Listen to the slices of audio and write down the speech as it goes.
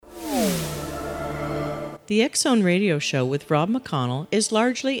The X Zone Radio Show with Rob McConnell is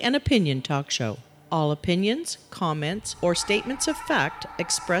largely an opinion talk show. All opinions, comments, or statements of fact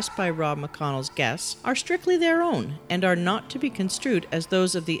expressed by Rob McConnell's guests are strictly their own and are not to be construed as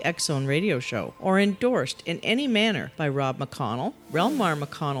those of the X Zone Radio Show or endorsed in any manner by Rob McConnell, Relmar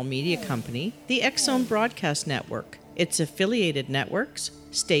McConnell Media Company, the X Zone Broadcast Network, its affiliated networks,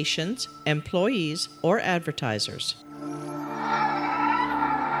 stations, employees, or advertisers.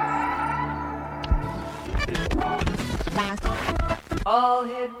 All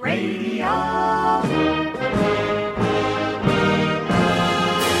Hit Radio.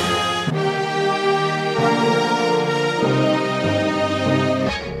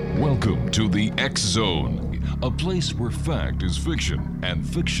 Welcome to the X Zone, a place where fact is fiction and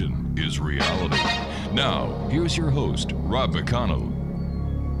fiction is reality. Now, here's your host, Rob McConnell.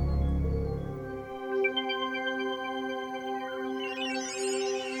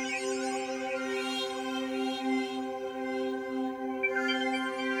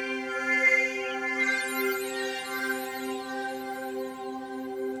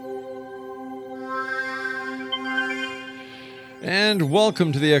 And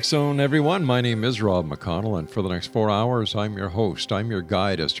welcome to the X Zone, everyone. My name is Rob McConnell, and for the next 4 hours, I'm your host. I'm your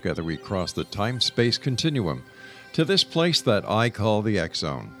guide as together we cross the time-space continuum to this place that I call the X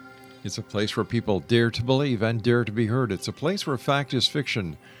Zone. It's a place where people dare to believe and dare to be heard. It's a place where fact is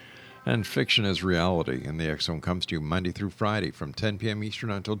fiction and fiction is reality. And the X Zone comes to you Monday through Friday from 10 p.m.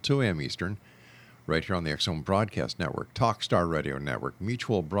 Eastern until 2 a.m. Eastern, right here on the X Zone Broadcast Network, Talkstar Radio Network,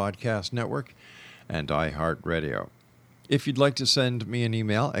 Mutual Broadcast Network, and iHeartRadio. If you'd like to send me an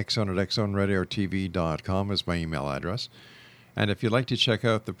email, xzone@xzoneradiotv.com is my email address. And if you'd like to check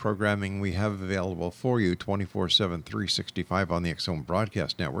out the programming we have available for you 24/7, 365 on the X Zone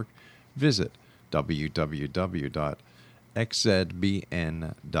Broadcast Network, visit www.xzbn.net.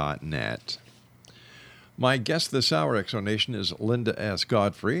 My guest this hour, X Zone Nation, is Linda S.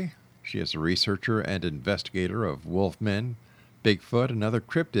 Godfrey. She is a researcher and investigator of Wolfmen, Bigfoot, and other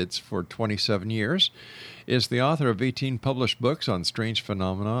cryptids for 27 years, is the author of 18 published books on strange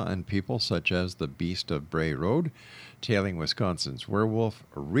phenomena and people such as The Beast of Bray Road, Tailing Wisconsin's Werewolf,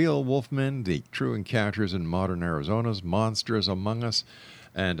 Real Wolfmen, The True Encounters in Modern Arizona's Monsters Among Us,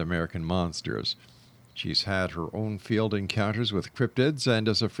 and American Monsters. She's had her own field encounters with cryptids and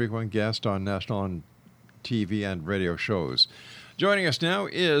is a frequent guest on national and TV and radio shows. Joining us now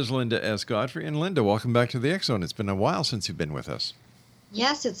is Linda S. Godfrey. And Linda, welcome back to the X Zone. It's been a while since you've been with us.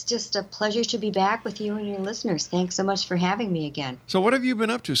 Yes, it's just a pleasure to be back with you and your listeners. Thanks so much for having me again. So what have you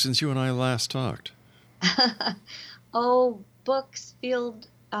been up to since you and I last talked? Books, field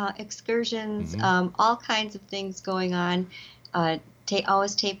excursions, all kinds of things going on.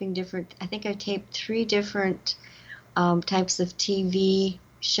 Always taping different, I think I taped 3 different types of TV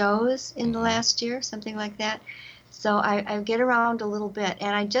shows in the last year, something like that. So I get around a little bit,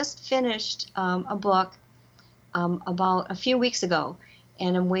 and I just finished a book about a few weeks ago,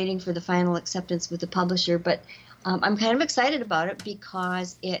 and I'm waiting for the final acceptance with the publisher. But I'm kind of excited about it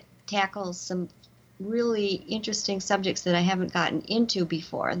because it tackles some really interesting subjects that I haven't gotten into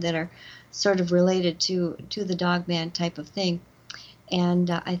before that are sort of related to the Dogman type of thing.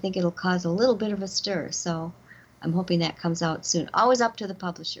 And I think it'll cause a little bit of a stir. So I'm hoping that comes out soon. Always up to the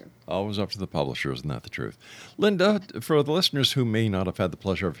publisher. Always up to the publisher, isn't that the truth? Linda, for the listeners who may not have had the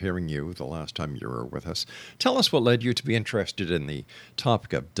pleasure of hearing you the last time you were with us, tell us what led you to be interested in the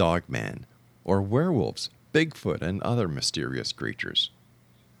topic of Dogman, or werewolves, Bigfoot, and other mysterious creatures.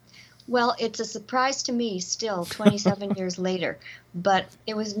 Well, it's a surprise to me still, 27 years later, but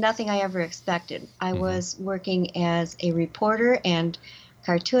it was nothing I ever expected. I was working as a reporter and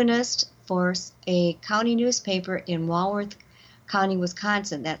cartoonist for a county newspaper in Walworth County,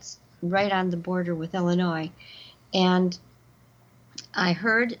 Wisconsin. That's right on the border with Illinois. And I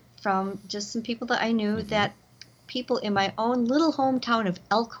heard from just some people that I knew that people in my own little hometown of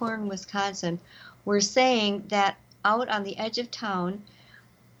Elkhorn, Wisconsin, were saying that out on the edge of town,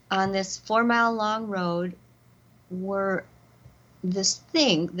 on this 4-mile-long road, were this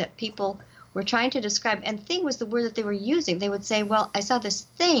thing that people were trying to describe, and thing was the word that they were using. They would say, well, I saw this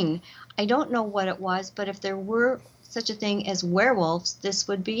thing. I don't know what it was, but if there were such a thing as werewolves, this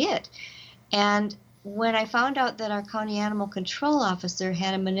would be it. And when I found out that our county animal control officer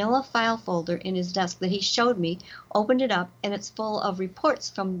had a manila file folder in his desk that he showed me, opened it up, and it's full of reports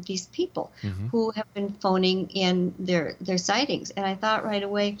from these people who have been phoning in their sightings. And I thought right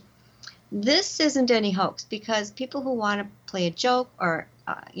away, this isn't any hoax, because people who want to play a joke or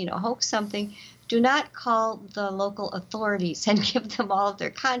hoax something do not call the local authorities and give them all of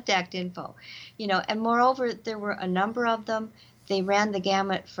their contact info. And moreover, there were a number of them they ran the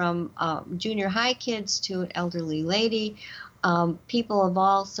gamut from junior high kids to an elderly lady, people of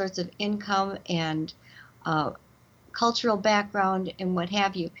all sorts of income and cultural background and what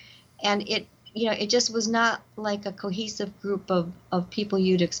have you. And it just was not like a cohesive group of people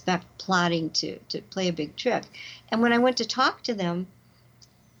you'd expect plotting to play a big trick. And when I went to talk to them,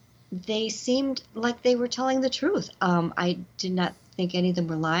 they seemed like they were telling the truth. I did not think any of them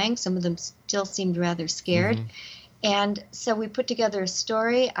were lying. Some of them still seemed rather scared. Mm-hmm. And so we put together a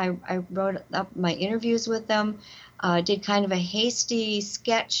story. I wrote up my interviews with them, did kind of a hasty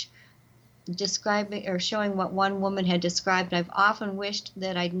sketch describing or showing what one woman had described. I've often wished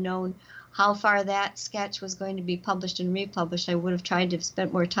that I'd known how far that sketch was going to be published and republished. I would have tried to have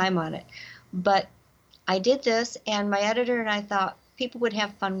spent more time on it. But I did this, and my editor and I thought people would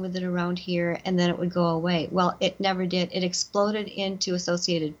have fun with it around here, and then it would go away. Well, it never did. It exploded into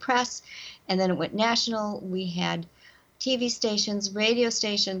Associated Press, and then it went national. We had TV stations, radio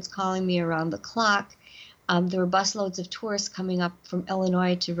stations calling me around the clock. There were busloads of tourists coming up from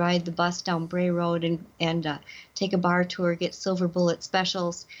Illinois to ride the bus down Bray Road and take a bar tour, get silver bullet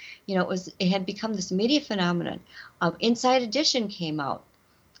specials. It had become this media phenomenon. Inside Edition came out,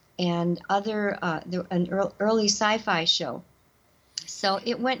 and an early sci-fi show. So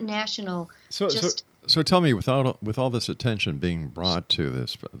it went national. So tell me, with all this attention being brought to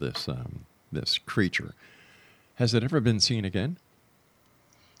this creature, has it ever been seen again?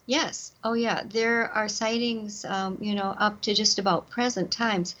 Yes. Oh, yeah. There are sightings, up to just about present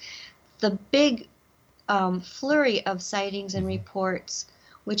times. The big flurry of sightings and reports,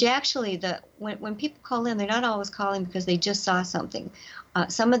 which actually, when people call in, they're not always calling because they just saw something.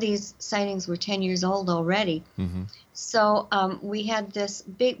 Some of these sightings were 10 years old already. Mm-hmm. So we had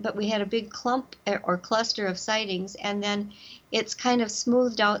a big clump or cluster of sightings, and then it's kind of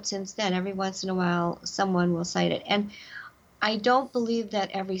smoothed out since then. Every once in a while, someone will cite it. And I don't believe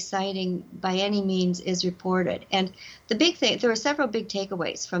that every sighting by any means is reported. And the big thing, there were several big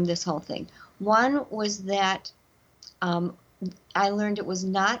takeaways from this whole thing. One was that I learned it was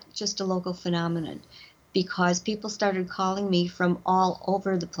not just a local phenomenon, because people started calling me from all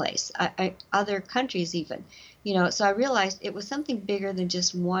over the place, other countries even. So I realized it was something bigger than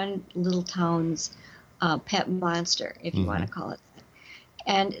just one little town's pet monster, if you want to call it that.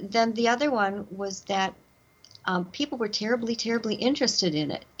 And then the other one was that people were terribly, terribly interested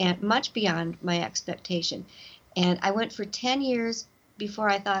in it, and much beyond my expectation. And I went for 10 years before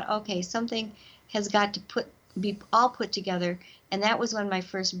I thought, okay, something has got to be all put together. And that was when my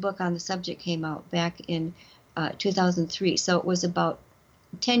first book on the subject came out back in 2003. So it was about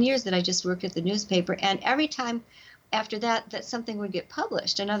 10 years that I just worked at the newspaper. And every time after that something would get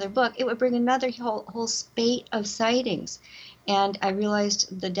published, another book, it would bring another whole spate of sightings. And I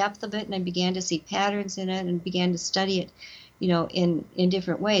realized the depth of it, and I began to see patterns in it and began to study it, in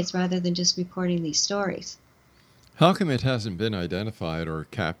different ways rather than just reporting these stories. How come it hasn't been identified or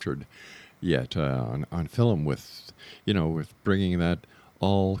captured yet on film with bringing that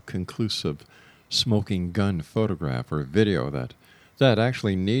all-conclusive smoking gun photograph or video that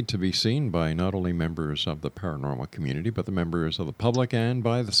actually need to be seen by not only members of the paranormal community, but the members of the public and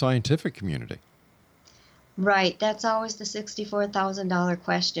by the scientific community? Right. That's always the $64,000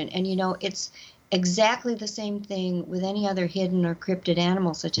 question. And, it's exactly the same thing with any other hidden or cryptid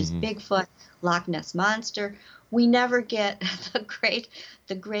animal, such as Bigfoot, Loch Ness Monster. We never get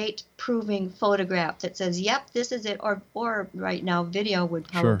the great proving photograph that says, yep, this is it. Or right now, video would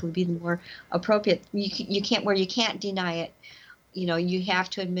probably be the more appropriate. You can't deny it. You have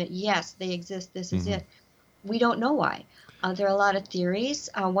to admit, yes, they exist. This is it. We don't know why. There are a lot of theories.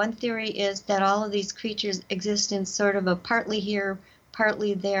 One theory is that all of these creatures exist in sort of a partly here,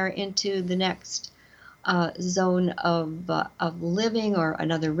 partly there into the next zone of living or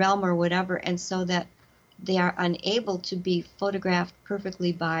another realm or whatever, and so that they are unable to be photographed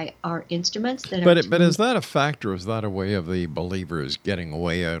perfectly by our instruments. But is that a fact, or is that a way of the believers getting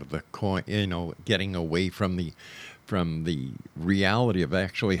away out of the coin? Getting away from the reality of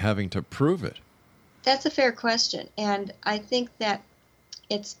actually having to prove it? That's a fair question, and I think that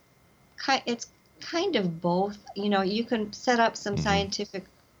it's kind of both. You can set up some scientific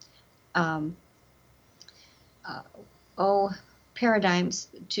paradigms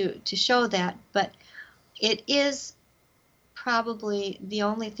to show that, but it is probably the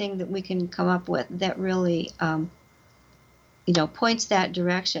only thing that we can come up with that really points that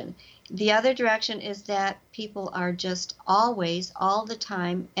direction. The other direction is that people are just always, all the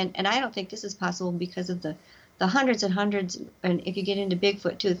time, and I don't think this is possible because of the hundreds and hundreds, and if you get into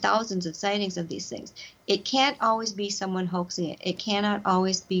Bigfoot too, thousands of sightings of these things. It can't always be someone hoaxing it. It cannot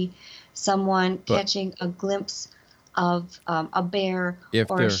always be someone catching a glimpse a bear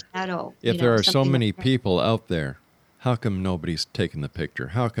or a shadow. If there are so many like people out there, how come nobody's taken the picture?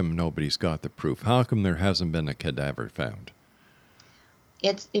 How come nobody's got the proof? How come there hasn't been a cadaver found?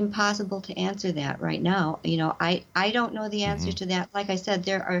 It's impossible to answer that right now. I don't know the answer to that. Like I said,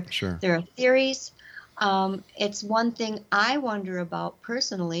 there are theories. It's one thing I wonder about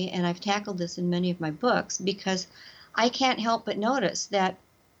personally, and I've tackled this in many of my books, because I can't help but notice that,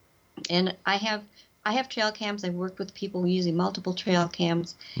 and I have trail cams. I've worked with people using multiple trail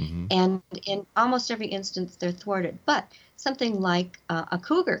cams, and in almost every instance they're thwarted. But something like a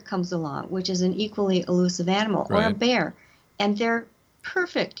cougar comes along, which is an equally elusive animal, or a bear, and they're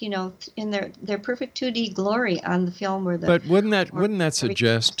perfect, in their perfect 2D glory on the film. But wouldn't that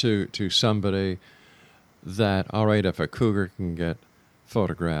suggest to somebody that, all right, if a cougar can get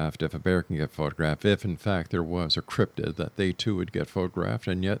photographed, if a bear can get photographed, if in fact there was a cryptid, that they too would get photographed,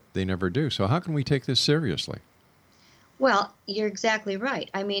 and yet they never do. So how can we take this seriously? Well, you're exactly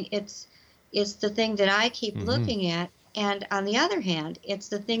right. I mean, it's the thing that I keep looking at, and on the other hand, it's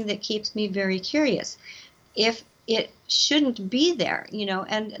the thing that keeps me very curious. If it shouldn't be there,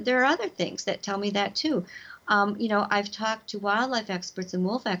 and there are other things that tell me that too. I've talked to wildlife experts and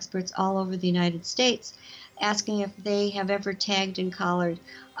wolf experts all over the United States, asking if they have ever tagged and collared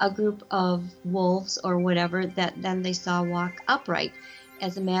a group of wolves or whatever that then they saw walk upright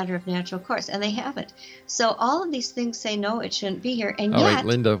as a matter of natural course, and they haven't. So all of these things say no, it shouldn't be here. And all yet, right,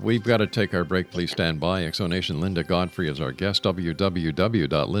 Linda, we've got to take our break. Please stand by. Exonation Linda Godfrey is our guest.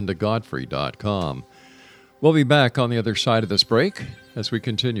 www.lindagodfrey.com. We'll be back on the other side of this break as we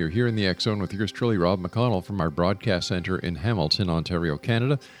continue here in the X Zone with yours truly, Rob McConnell, from our broadcast center in Hamilton, Ontario,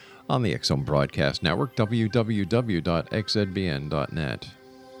 Canada, on the X Zone Broadcast Network, www.xzbn.net.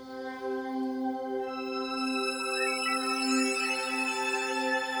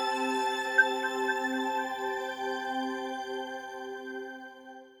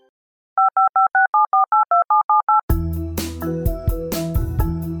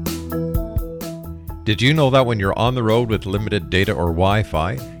 Did you know that when you're on the road with limited data or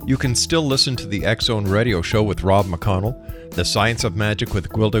Wi-Fi, you can still listen to the X Zone Radio Show with Rob McConnell, The Science of Magic with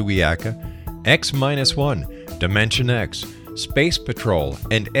Gwilda Wiyaka, X-1, Dimension X, Space Patrol,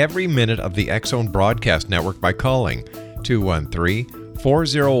 and every minute of the X Zone Broadcast Network by calling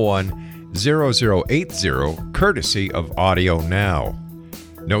 213-401-0080, courtesy of Audio Now.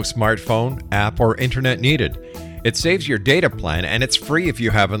 No smartphone, app, or internet needed. It saves your data plan, and it's free if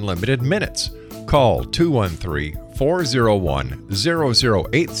you have unlimited minutes. Call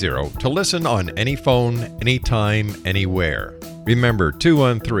 213-401-0080 to listen on any phone, anytime, anywhere. Remember,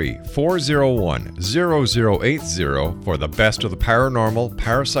 213-401-0080 for the best of the paranormal,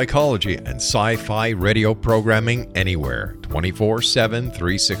 parapsychology, and sci-fi radio programming anywhere, 24/7,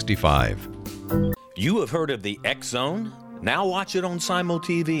 365. You have heard of the X Zone? Now watch it on Simul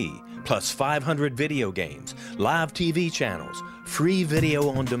TV, plus 500 video games, live TV channels, free video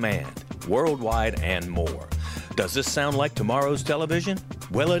on demand, worldwide, and more. Does this sound like tomorrow's television?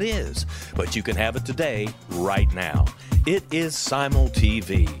 Well, it is, but you can have it today, right now. It is Simul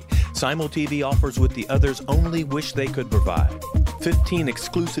TV. Simul TV offers what the others only wish they could provide. 15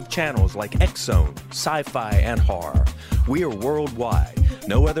 exclusive channels like X Zone, sci-fi, and horror. We are worldwide.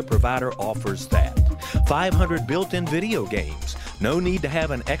 No other provider offers that. 500 built-in video games. No need to have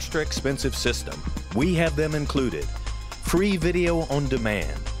an extra expensive system. We have them included. Free video on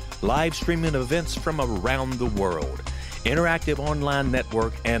demand. Live streaming events from around the world. Interactive online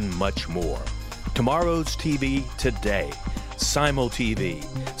network, and much more. Tomorrow's TV today. Simul TV.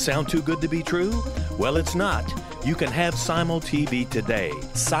 Sound too good to be true? Well, it's not. You can have Simul TV today.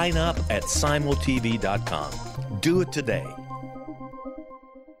 Sign up at simultv.com. Do it today.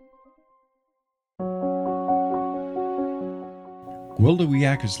 Gwilda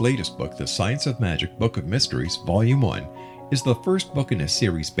Wiyaka's latest book, The Science of Magic, Book of Mysteries, Volume 1, is the first book in a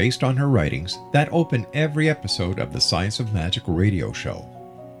series based on her writings that open every episode of the Science of Magic radio show.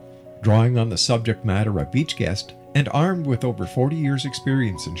 Drawing on the subject matter of each guest, and armed with over 40 years'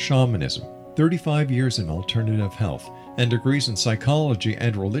 experience in shamanism, 35 years in alternative health, and degrees in psychology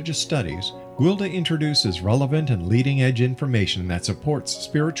and religious studies, Gwilda introduces relevant and leading-edge information that supports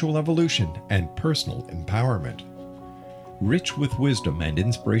spiritual evolution and personal empowerment. Rich with wisdom and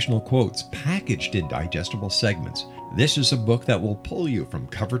inspirational quotes packaged in digestible segments, this is a book that will pull you from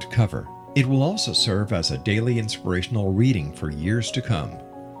cover to cover. It will also serve as a daily inspirational reading for years to come.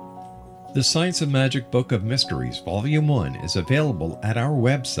 The Science of Magic Book of Mysteries, Volume 1 is available at our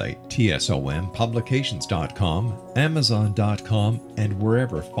website, tsompublications.com, amazon.com, and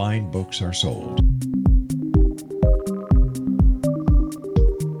wherever fine books are sold.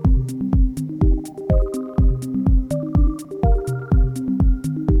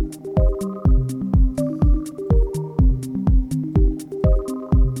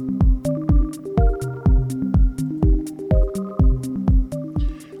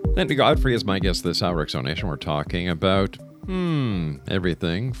 Linda Godfrey is my guest this hour, Exonation. We're talking about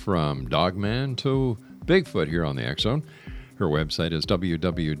everything from Dogman to Bigfoot here on the X Zone. Her website is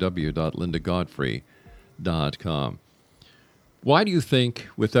www.lindagodfrey.com. Why do you think,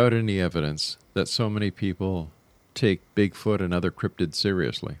 without any evidence, that so many people take Bigfoot and other cryptids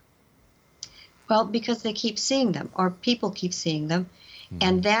seriously? Well, because they keep seeing them, or people keep seeing them.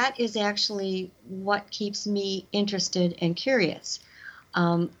 And that is actually what keeps me interested and curious.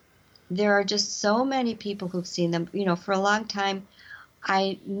 There are just so many people who've seen them. You know, for a long time,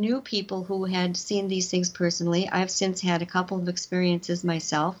 I knew people who had seen these things personally. I've since had a couple of experiences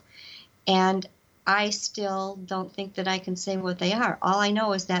myself, and I still don't think that I can say what they are. All I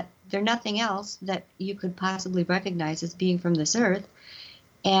know is that they're nothing else that you could possibly recognize as being from this earth,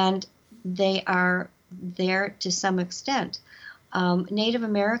 and they are there to some extent. Native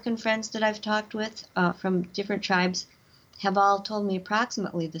American friends that I've talked with from different tribes have all told me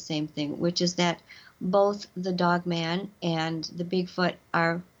approximately the same thing, which is that both the Dogman and the Bigfoot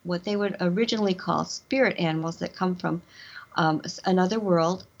are what they would originally call spirit animals that come from another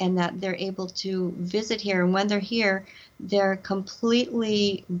world, and that they're able to visit here. And when they're here, they're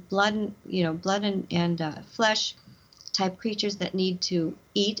completely blood and flesh type creatures that need to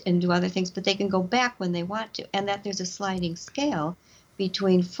eat and do other things, but they can go back when they want to, and that there's a sliding scale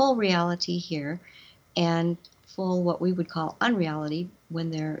between full reality here and full what we would call unreality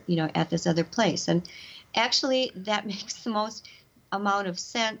when they're at this other place. And actually that makes the most amount of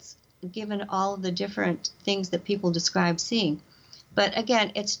sense given all of the different things that people describe seeing. But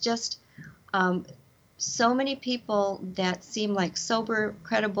again, it's just so many people that seem like sober,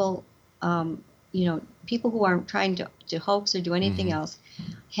 credible people who aren't trying to hoax or do anything else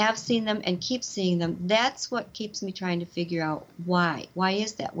have seen them and keep seeing them. That's what keeps me trying to figure out why. Why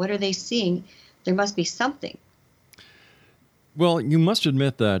is that? What are they seeing? There must be something. Well, you must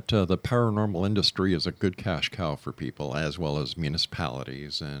admit that the paranormal industry is a good cash cow for people, as well as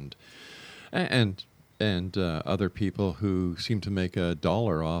municipalities and other people who seem to make a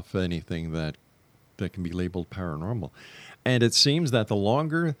dollar off anything that can be labeled paranormal. And it seems that the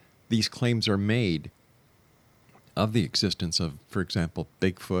longer these claims are made of the existence of, for example,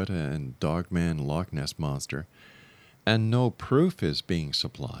 Bigfoot and Dogman, Loch Ness Monster, and no proof is being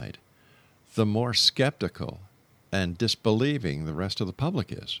supplied, the more skeptical and disbelieving the rest of the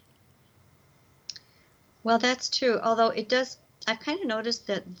public is. Well, that's true. Although I've kind of noticed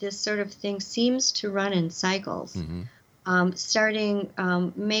that this sort of thing seems to run in cycles. Starting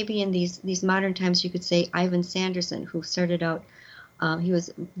maybe in these modern times, you could say Ivan Sanderson, who started out, he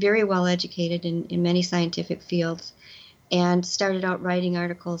was very well educated in many scientific fields, and started out writing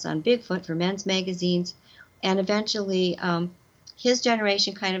articles on Bigfoot for men's magazines, and eventually his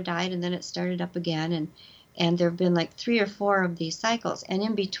generation kind of died, and then it started up again, and there have been like 3 or 4 of these cycles, and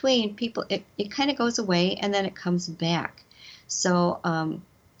in between, it kind of goes away and then it comes back. So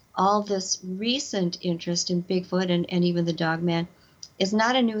all this recent interest in Bigfoot and even the Dogman is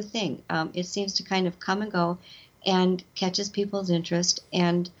not a new thing. It seems to kind of come and go and catches people's interest,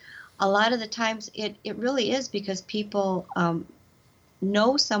 and a lot of the times it really is because people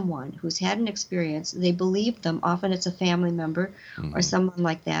know someone who's had an experience. They believe them. Often it's a family member or someone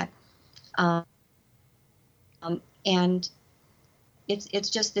like that. And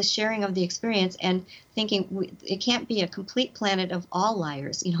it's just this sharing of the experience and thinking it can't be a complete planet of all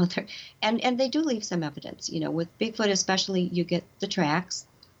liars, and they do leave some evidence, with Bigfoot especially. You get the tracks,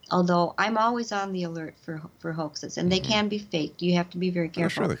 although I'm always on the alert for hoaxes, and they can be faked. You have to be very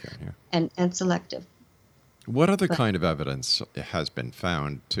careful. Oh, sure they can, yeah. and selective. What other kind of evidence has been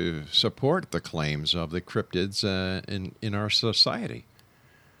found to support the claims of the cryptids in our society?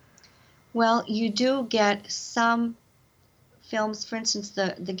 Well, you do get some films, for instance,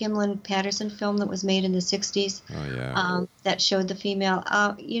 the Gimlin-Patterson film that was made in the 60s. Oh, yeah. That showed the female.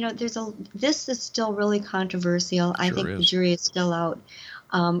 This is still really controversial. I think the jury is still out.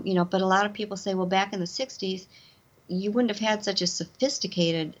 But a lot of people say, well, back in the 60s, you wouldn't have had such a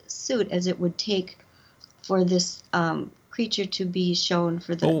sophisticated suit as it would take for this creature to be shown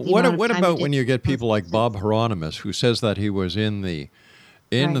for the. What about when you get people like Bob Hieronymus, who says that he was in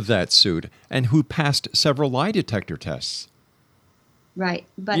that suit and who passed several lie detector tests? Right,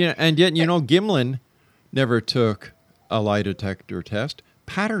 but and yet Gimlin never took a lie detector test.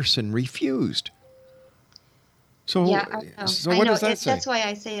 Patterson refused. So yeah, I know. So what does that say? That's why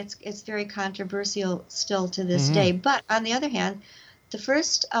I say it's very controversial still to this day. But on the other hand, the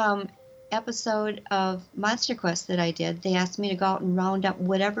first episode of Monster Quest that I did, they asked me to go out and round up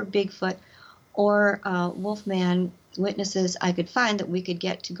whatever Bigfoot or Wolfman witnesses I could find that we could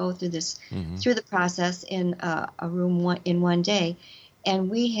get to go through this through the process in a room in one day. And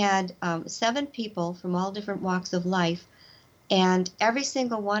we had 7 people from all different walks of life, and every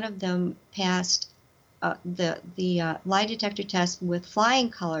single one of them passed the lie detector test with flying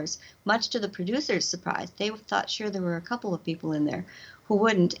colors, much to the producer's surprise. They thought sure there were a couple of people in there who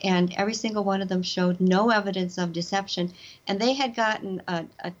wouldn't, and every single one of them showed no evidence of deception. And they had gotten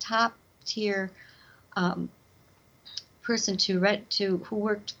a top-tier person who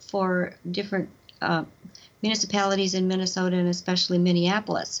worked for different municipalities in Minnesota and especially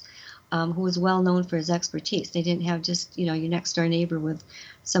Minneapolis, who was well known for his expertise. They didn't have just your next door neighbor with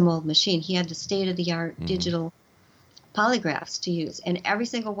some old machine. He had the state-of-the-art digital polygraphs to use, and every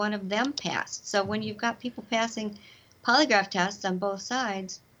single one of them passed. So when you've got people passing polygraph tests on both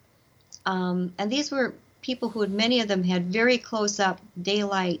sides, and these were people who many of them had very close-up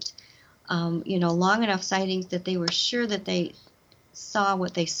daylight, long enough sightings that they were sure that they saw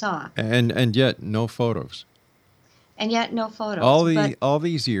what they saw. And yet no photos. And yet no photos. All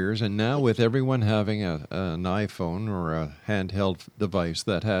these years, and now with everyone having an iPhone or a handheld device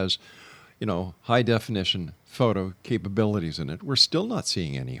that has, high definition photo capabilities in it, we're still not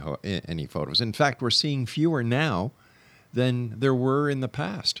seeing any photos. In fact, we're seeing fewer now than there were in the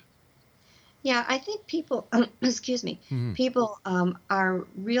past. Yeah, I think people, excuse me, people are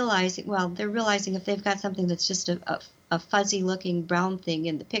realizing, they're realizing if they've got something that's just a fuzzy-looking brown thing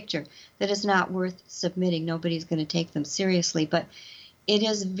in the picture, that is not worth submitting. Nobody's going to take them seriously. But it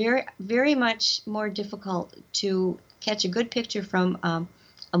is very, very much more difficult to catch a good picture from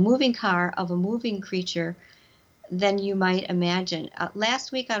a moving car of a moving creature than you might imagine.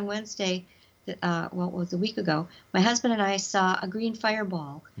 Last week on Wednesday, it was a week ago, my husband and I saw a green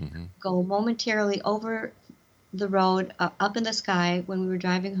fireball go momentarily over the road up in the sky when we were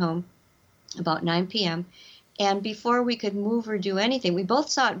driving home about 9 p.m. And before we could move or do anything, we both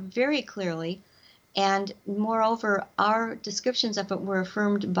saw it very clearly. And moreover, our descriptions of it were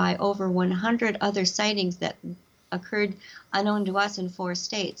affirmed by over 100 other sightings that occurred unknown to us in 4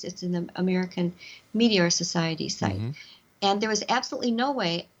 states. It's in the American Meteor Society site. And there was absolutely no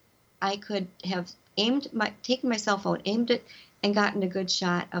way I could have taken my cell phone, aimed it, and gotten a good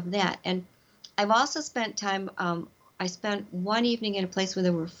shot of that. And I've also spent time, I spent one evening in a place where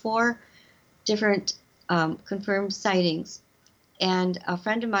there were 4 different confirmed sightings. And a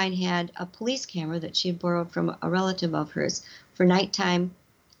friend of mine had a police camera that she had borrowed from a relative of hers for nighttime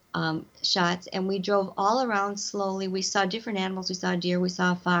shots. And we drove all around slowly. We saw different animals. We saw a deer. We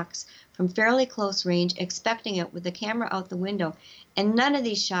saw a fox from fairly close range, expecting it with the camera out the window. And none of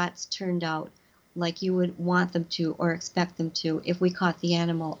these shots turned out like you would want them to or expect them to if we caught the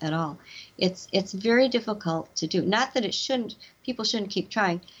animal at all. It's very difficult to do. Not that people shouldn't keep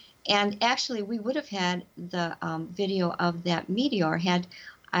trying. And actually, we would have had the video of that meteor had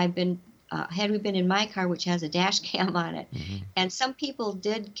we been in my car, which has a dash cam on it. And some people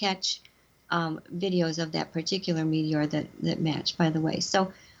did catch videos of that particular meteor that matched, by the way.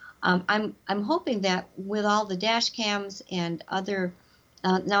 So I'm hoping that with all the dash cams and other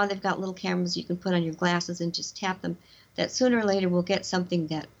now they've got little cameras you can put on your glasses and just tap them, that sooner or later we'll get something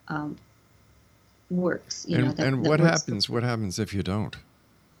that works. What happens if you don't?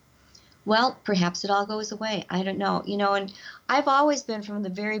 Well, perhaps it all goes away. I don't know. And I've always been from the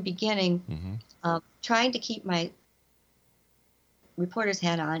very beginning trying to keep my reporter's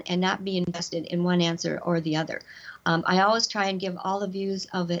hat on and not be invested in one answer or the other. I always try and give all the views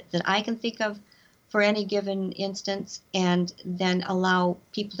of it that I can think of for any given instance, and then allow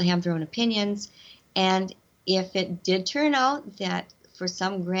people to have their own opinions. And if it did turn out that for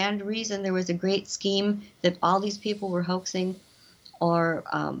some grand reason there was a great scheme that all these people were hoaxing, or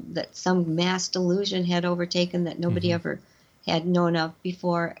that some mass delusion had overtaken that nobody ever had known of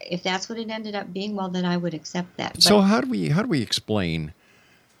before, if that's what it ended up being, well, then I would accept that. So how do we explain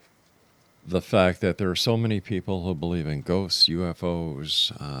the fact that there are so many people who believe in ghosts,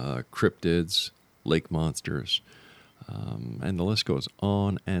 UFOs, cryptids, lake monsters, and the list goes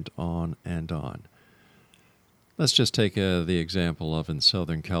on and on and on? Let's just take the example of in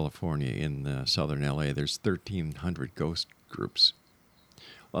Southern California, in southern LA, there's 1,300 ghost groups.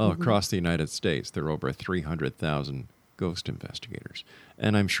 Across the United States, there are over 300,000 ghost investigators.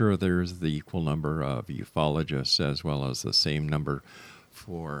 And I'm sure there's the equal number of ufologists as well as the same number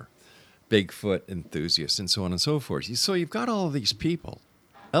for Bigfoot enthusiasts and so on and so forth. So you've got all of these people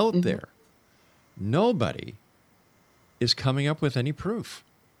out there. Nobody is coming up with any proof.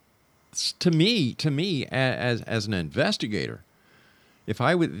 To me, as an investigator,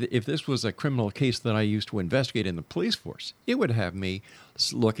 if this was a criminal case that I used to investigate in the police force, it would have me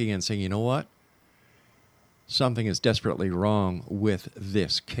looking and saying, you know what? Something is desperately wrong with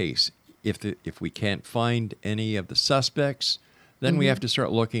this case. If we can't find any of the suspects, Then we have to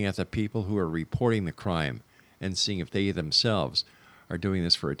start looking at the people who are reporting the crime and seeing if they themselves are doing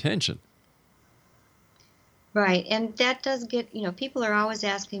this for attention. Right, and that does get, people are always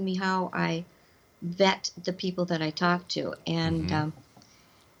asking me how I vet the people that I talk to, and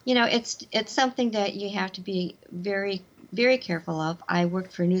it's something that you have to be very, very careful of. I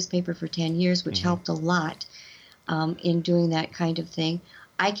worked for a newspaper for 10 years, which helped a lot in doing that kind of thing.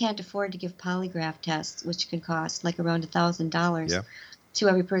 I can't afford to give polygraph tests, which can cost like around $1,000 to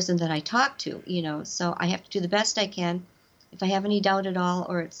every person that I talk to, so I have to do the best I can. If I have any doubt at all,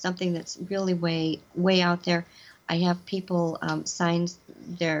 or it's something that's really way out there, I have people sign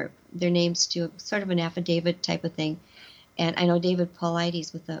their names to sort of an affidavit type of thing. And I know David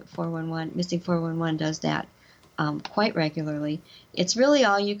Paulides with the 411, Missing 411 does that quite regularly. It's really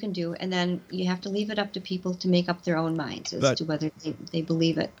all you can do, and then you have to leave it up to people to make up their own minds as to whether they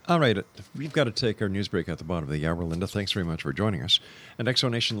believe it. All right. We've got to take our news break at the bottom of the hour. Linda, thanks very much for joining us. And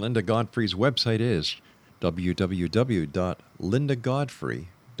Exonation Linda Godfrey's website is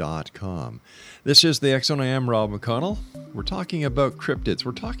www.lindagodfrey.com. This is the X Zone. I am Rob McConnell. We're talking about cryptids.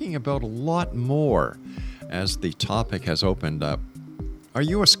 We're talking about a lot more as the topic has opened up. Are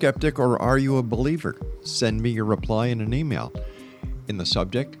you a skeptic or are you a believer? Send me your reply in an email. In the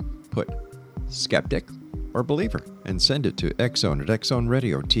subject, put skeptic or believer and send it to xzone at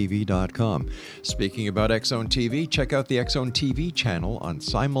xzoneradiotv.com. Speaking about X Zone TV, check out the X Zone TV channel on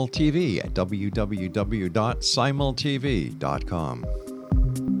Simul TV at www.simultv.com.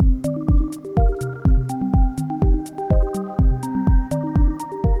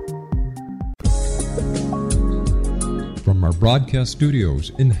 From our broadcast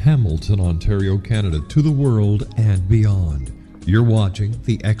studios in Hamilton, Ontario, Canada, to the world and beyond, you're watching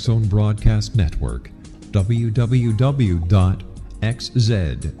the X Zone Broadcast Network.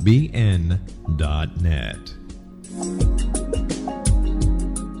 www.xzbn.net.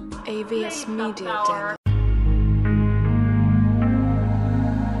 AVS Media Den.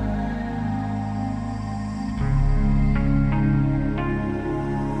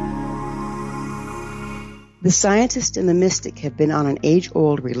 The scientist and the mystic have been on an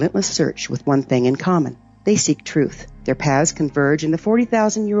age-old, relentless search with one thing in common. They seek truth. Their paths converge in the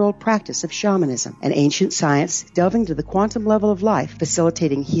 40,000-year-old practice of shamanism, an ancient science delving to the quantum level of life,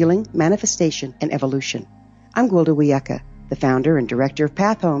 facilitating healing, manifestation, and evolution. I'm Gwilda Wiyaka, the founder and director of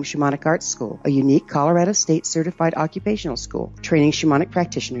Path Home Shamanic Arts School, a unique Colorado State certified occupational school, training shamanic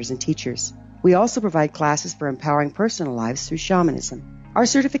practitioners and teachers. We also provide classes for empowering personal lives through shamanism. Our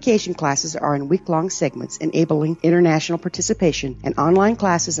certification classes are in week-long segments enabling international participation, and online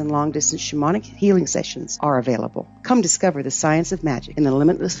classes and long-distance shamanic healing sessions are available. Come discover the science of magic in the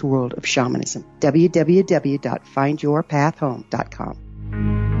limitless world of shamanism. www.findyourpathhome.com.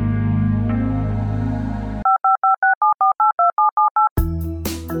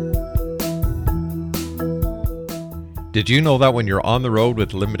 Did you know that when you're on the road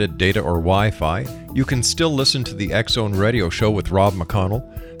with limited data or Wi-Fi, you can still listen to the X Zone Radio Show with Rob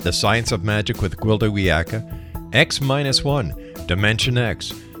McConnell, The Science of Magic with Gwilda Wiyaka, X-1, Dimension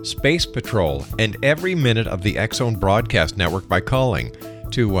X, Space Patrol, and every minute of the X Zone Broadcast Network by calling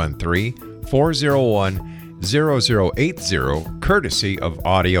 213-401-0080, courtesy of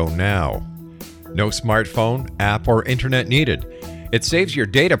Audio Now. No smartphone, app, or internet needed. It saves your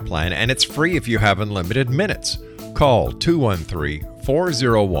data plan, and it's free if you have unlimited minutes. Call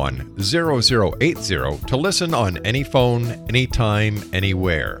 213-401-0080 to listen on any phone, anytime,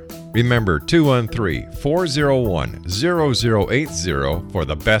 anywhere. Remember 213-401-0080 for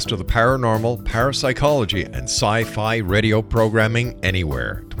the best of the paranormal, parapsychology, and sci-fi radio programming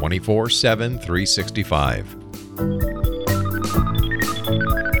anywhere, 24/7, 365.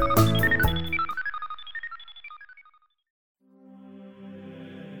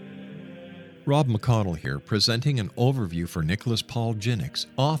 Rob McConnell here, presenting an overview for Nicholas Paul Jennings,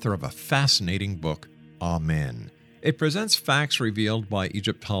 author of a fascinating book, Amen. It presents facts revealed by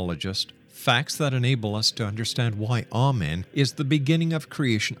Egyptologists, facts that enable us to understand why Amen is the beginning of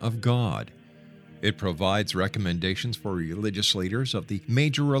creation of God. It provides recommendations for religious leaders of the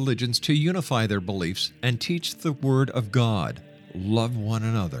major religions to unify their beliefs and teach the Word of God. Love one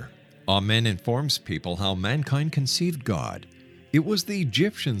another. Amen informs people how mankind conceived God. It was the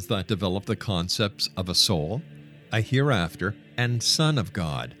Egyptians that developed the concepts of a soul, a hereafter, and Son of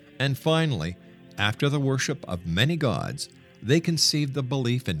God. And finally, after the worship of many gods, they conceived the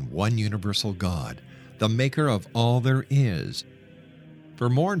belief in one universal God, the maker of all there is. For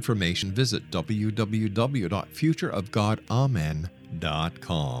more information, visit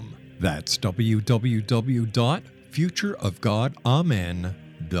www.futureofgodamen.com. That's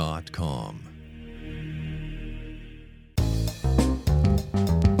www.futureofgodamen.com.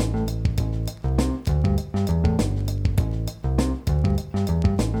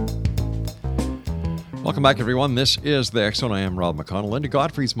 Welcome back, everyone. This is the X Zone. I am Rob McConnell. Linda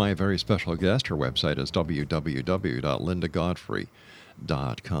Godfrey's my very special guest. Her website is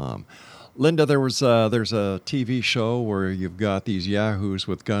www.lindagodfrey.com. Linda, there's a TV show where you've got these yahoos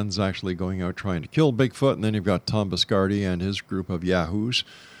with guns actually going out trying to kill Bigfoot, and then you've got Tom Biscardi and his group of yahoos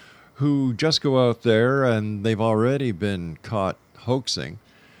who just go out there and they've already been caught hoaxing.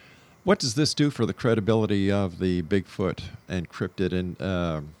 What does this do for the credibility of the Bigfoot and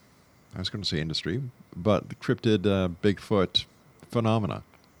cryptid I was going to say industry, but the cryptid Bigfoot phenomena?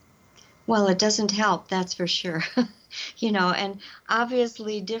 Well, it doesn't help, that's for sure. And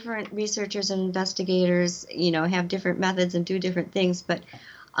obviously different researchers and investigators, have different methods and do different things, but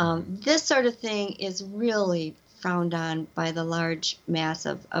this sort of thing is really frowned on by the large mass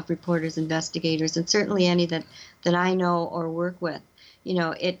of reporters, investigators, and certainly any that I know or work with.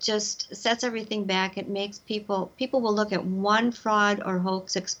 It just sets everything back. It makes people will look at one fraud or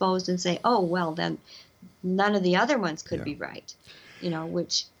hoax exposed and say, oh, well, then none of the other ones could be right,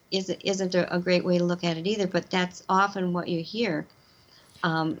 which isn't a great way to look at it either, but that's often what you hear.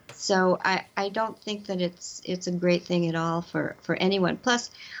 So I don't think that it's a great thing at all for anyone.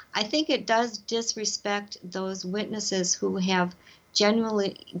 Plus, I think it does disrespect those witnesses who have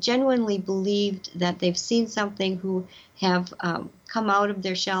genuinely believed that they've seen something, who have come out of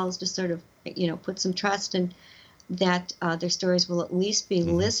their shells to sort of, put some trust in that their stories will at least be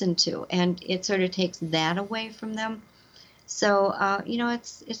listened to, and it sort of takes that away from them. So,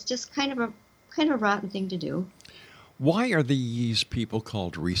 it's just kind of a rotten thing to do. Why are these people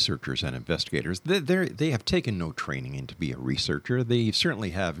called researchers and investigators? They have taken no training in to be a researcher. They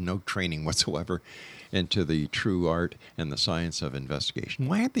certainly have no training whatsoever into the true art and the science of investigation.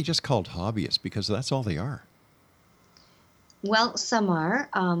 Why aren't they just called hobbyists? Because that's all they are. Well, some are.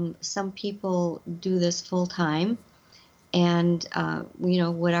 Some people do this full time, and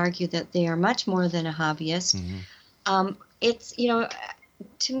would argue that they are much more than a hobbyist. It's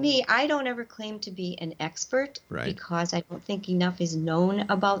to me, I don't ever claim to be an expert, because I don't think enough is known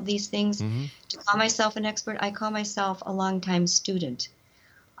about these things. To call myself an expert, I call myself a longtime student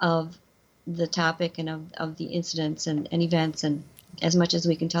of the topic and of the incidents and events, and as much as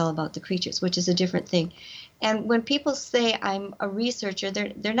we can tell about the creatures, which is a different thing. And when people say I'm a researcher,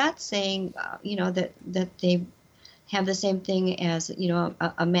 they're not saying that they have the same thing as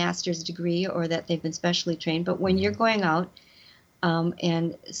a master's degree, or that they've been specially trained. But when you're going out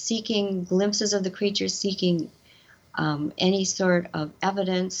and seeking glimpses of the creatures, seeking any sort of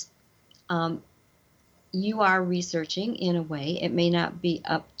evidence, you are researching in a way. It may not be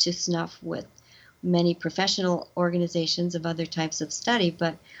up to snuff with many professional organizations of other types of study,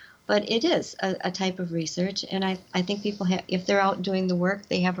 but it is a type of research, and I think people have, if they're out doing the work,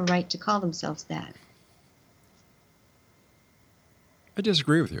 they have a right to call themselves that. I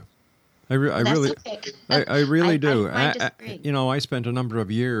disagree with you. I really do. I spent a number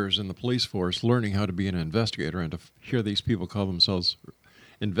of years in the police force learning how to be an investigator, and to hear these people call themselves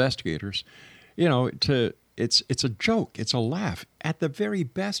investigators, it's a joke. It's a laugh. At the very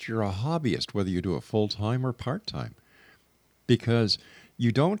best, you're a hobbyist, whether you do it full-time or part-time, because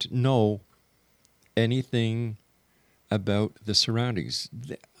you don't know anything about the surroundings.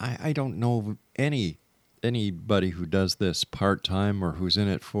 I don't know anybody who does this part-time, or who's in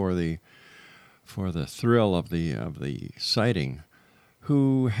it for the thrill of the sighting,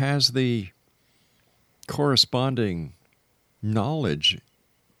 who has the corresponding knowledge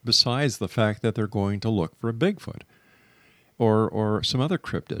besides the fact that they're going to look for a Bigfoot or some other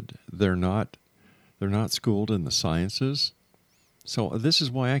cryptid. They're not schooled in the sciences. So this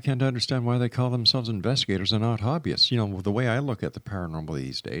is why I can't understand why they call themselves investigators and not hobbyists. The way I look at the paranormal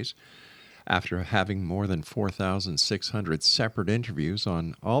these days, after having more than 4,600 separate interviews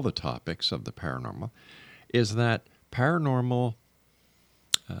on all the topics of the paranormal, is that paranormal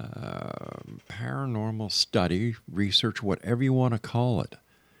study, research, whatever you want to call it,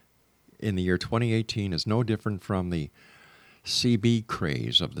 in the year 2018 is no different from the CB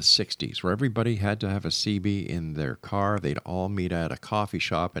craze of the 60s, where everybody had to have a CB in their car. They'd all meet at a coffee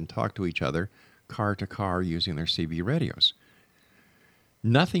shop and talk to each other, car to car, using their CB radios.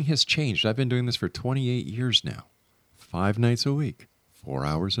 Nothing has changed. I've been doing this for 28 years now, 5 nights a week, 4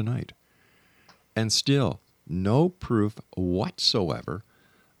 hours a night. And still, no proof whatsoever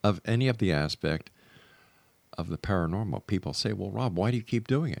of any of the aspect of the paranormal. People say, well, Rob, why do you keep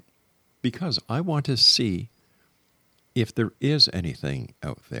doing it? Because I want to see if there is anything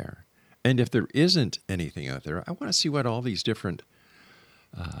out there. And if there isn't anything out there, I want to see what all these different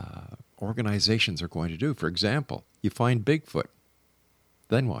organizations are going to do. For example, you find Bigfoot.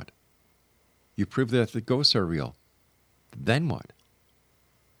 Then what? You prove that the ghosts are real. Then what?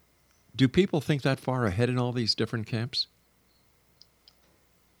 Do people think that far ahead in all these different camps?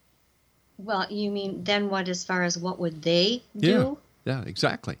 Well, you mean then what as far as what would they do? Yeah,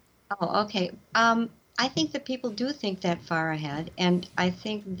 exactly. Oh, okay. I think that people do think that far ahead, and I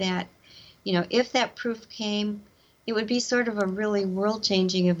think that, if that proof came, it would be sort of a really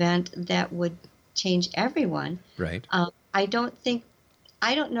world-changing event that would change everyone. Right. I don't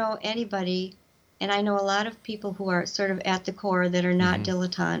know anybody, and I know a lot of people who are sort of at the core that are not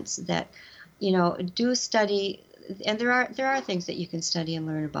dilettantes, that, do study, and there are things that you can study and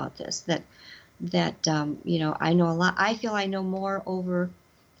learn about this, that I know a lot. I feel I know more over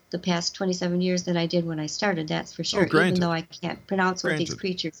the past 27 years than I did when I started, that's for sure, even though I can't pronounce what these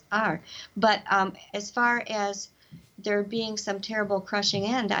creatures are. But as far as there being some terrible crushing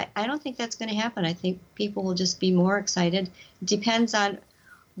end, I don't think that's going to happen. I think people will just be more excited. It depends on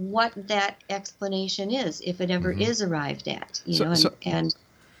what that explanation is, if it ever is arrived at.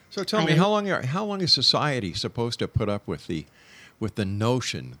 So tell me, how long is society supposed to put up with the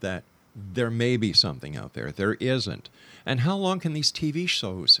notion that there may be something out there? There isn't. And how long can these TV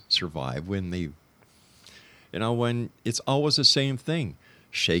shows survive when it's always the same thing?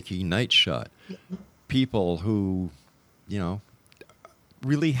 Shaky night shot. People who,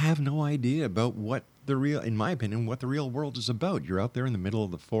 really have no idea about what in my opinion, what the real world is about. You're out there in the middle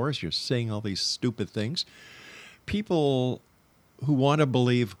of the forest, you're saying all these stupid things. People who want to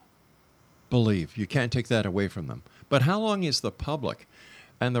believe. You can't take that away from them. But how long is the public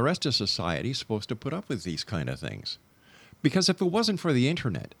and the rest of society supposed to put up with these kind of things? Because if it wasn't for the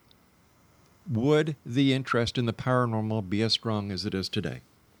internet, would the interest in the paranormal be as strong as it is today?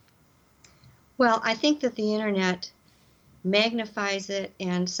 Well, I think that the internet magnifies it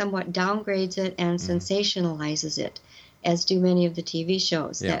and somewhat downgrades it and sensationalizes it, as do many of the TV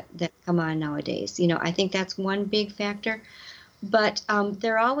shows that come on nowadays. I think that's one big factor. But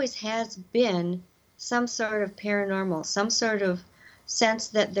there always has been some sort of paranormal, some sort of sense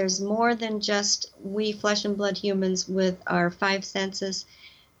that there's more than just we flesh and blood humans with our five senses,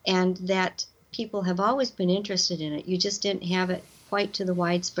 and that people have always been interested in it. You just didn't have it quite to the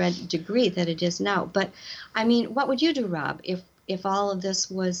widespread degree that it is now. But, I mean, what would you do, Rob, if all of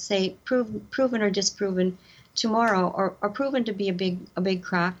this was, say, proven or disproven tomorrow, or proven to be a big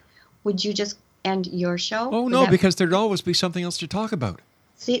crock? Would you just end your show? Oh, no, because there'd always be something else to talk about.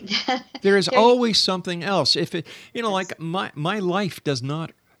 See, there is always something else. If it, like my life does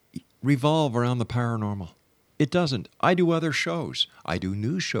not revolve around the paranormal. It doesn't. I do other shows. I do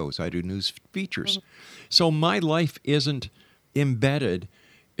news shows. I do news features. So my life isn't embedded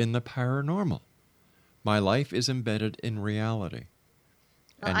in the paranormal. My life is embedded in reality.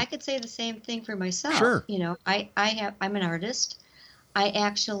 Well, I could say the same thing for myself. Sure. I'm an artist. I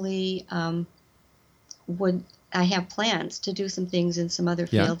actually I have plans to do some things in some other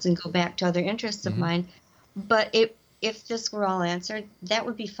fields and go back to other interests of mine. But if this were all answered, that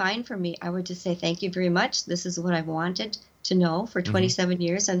would be fine for me. I would just say thank you very much. This is what I've wanted to know for 27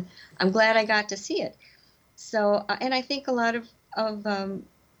 years, and I'm glad I got to see it. So, and I think a lot of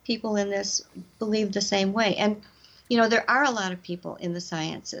people in this believe the same way. And, there are a lot of people in the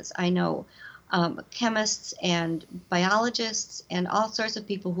sciences. I know chemists and biologists and all sorts of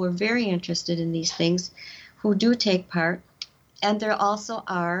people who are very interested in these things, who do take part. And there also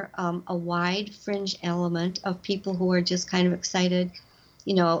are a wide fringe element of people who are just kind of excited,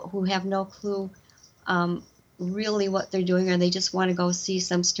 who have no clue really what they're doing, or they just want to go see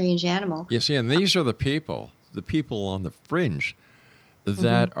some strange animal. You see, and these are the people on the fringe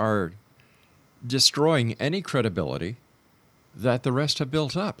that are destroying any credibility that the rest have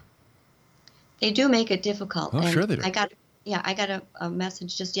built up. They do make it difficult. Oh, sure they do. I got a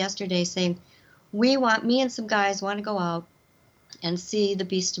message just yesterday saying, me and some guys want to go out and see the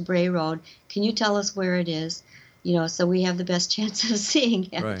Beast of Bray Road. Can you tell us where it is? So we have the best chance of seeing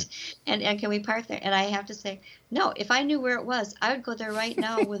it. Right. And can we park there? And I have to say, no, if I knew where it was, I would go there right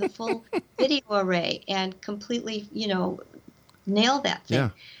now with a full video array and completely, nail that thing. Yeah.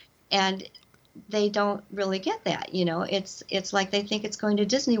 And they don't really get that, It's like they think it's going to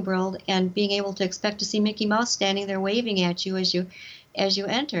Disney World and being able to expect to see Mickey Mouse standing there waving at you as you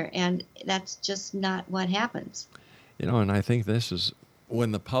enter, and that's just not what happens. And I think this is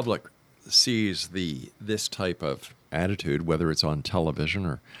when the public sees this type of attitude, whether it's on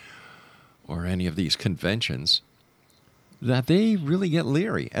television or any of these conventions, that they really get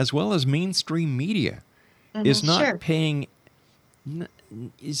leery, as well as mainstream media is not paying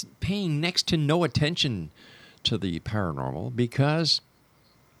next to no attention to the paranormal, because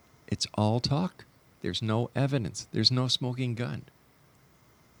it's all talk. There's no evidence. There's no smoking gun.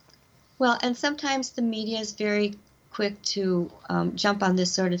 Well, and sometimes the media is very quick to jump on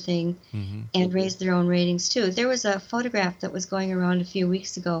this sort of thing and raise their own ratings too. There was a photograph that was going around a few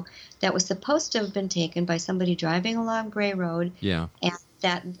weeks ago that was supposed to have been taken by somebody driving along Gray Road. Yeah. And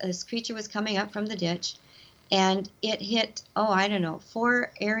that this creature was coming up from the ditch, and it hit,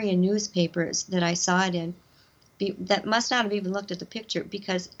 4 area newspapers that I saw it in. That must not have even looked at the picture,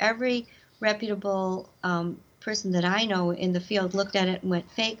 because every reputable person that I know in the field looked at it and went,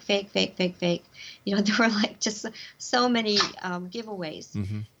 fake, fake, fake, fake, fake. There were like just so many giveaways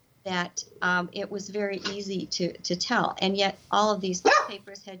that it was very easy to tell. And yet all of these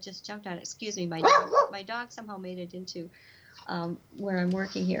papers had just jumped on it. Excuse me, my dog somehow made it into where I'm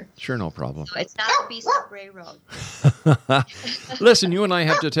working here. Sure, no problem. So it's not the Beast of Gray Road. Listen, you and I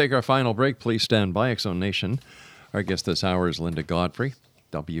have to take our final break. Please stand by, X Zone Nation. Our guest this hour is Linda Godfrey,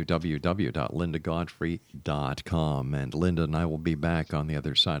 www.lindagodfrey.com. And Linda and I will be back on the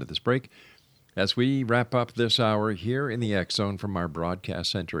other side of this break as we wrap up this hour here in the X Zone from our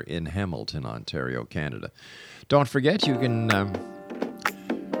broadcast center in Hamilton, Ontario, Canada. Don't forget, you can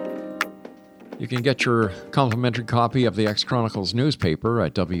get your complimentary copy of the X Chronicles newspaper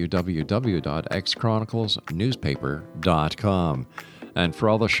at www.xchroniclesnewspaper.com. And for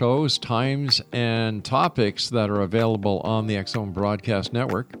all the shows, times, and topics that are available on the X Zone Broadcast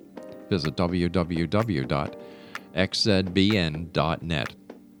Network, visit www.xzbn.net.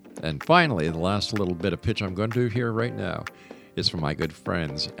 And finally, the last little bit of pitch I'm going to do here right now is from my good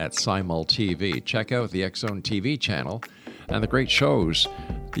friends at Simul TV. Check out the X Zone TV channel and the great shows,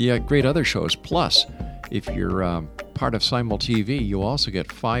 the great other shows. Plus, if you're part of Simul TV, you also get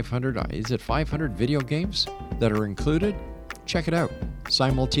 500 video games that are included? Check it out,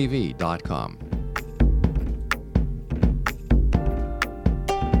 simultv.com.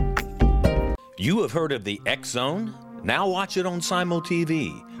 You have heard of the X Zone? Now watch it on Simul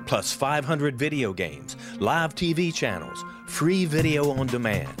TV, plus 500 video games, live TV channels, free video on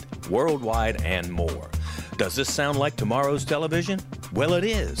demand, worldwide, and more. Does this sound like tomorrow's television? Well, it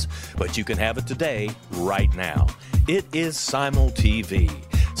is, but you can have it today, right now. It is Simul TV.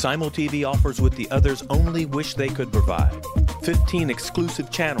 Simul TV offers what the others only wish they could provide. 15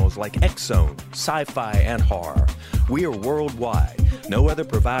 exclusive channels like X Zone, sci-fi, and horror. We are worldwide. No other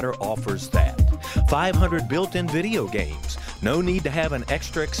provider offers that. 500 built-in video games. No need to have an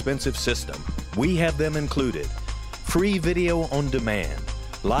extra expensive system. We have them included. Free video on demand.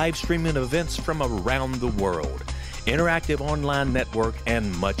 Live streaming events from around the world. Interactive online network,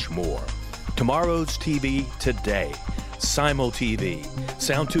 and much more. Tomorrow's TV today. Simul TV.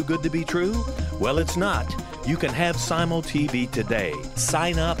 Sound too good to be true? Well, it's not. You can have Simul TV today.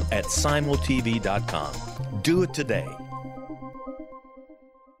 Sign up at simultv.com. Do it today.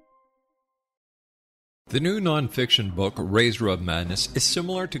 The new nonfiction book, Razor of Madness, is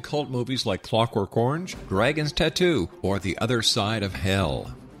similar to cult movies like Clockwork Orange, Dragon's Tattoo, or The Other Side of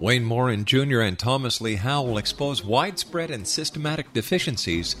Hell. Wayne Morin Jr. and Thomas Lee Howe will expose widespread and systematic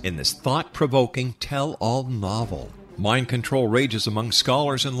deficiencies in this thought-provoking tell-all novel. Mind control rages among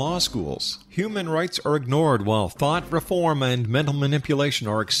scholars in law schools. Human rights are ignored while thought reform and mental manipulation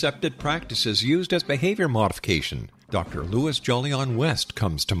are accepted practices used as behavior modification. Dr. Louis Jolyon West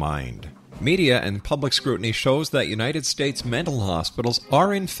comes to mind. Media and public scrutiny shows that United States mental hospitals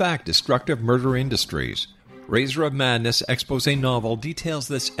are in fact destructive murder industries. Razor of Madness exposé novel details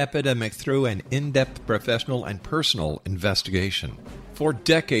this epidemic through an in-depth professional and personal investigation. For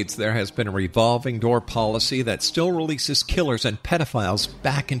decades, there has been a revolving door policy that still releases killers and pedophiles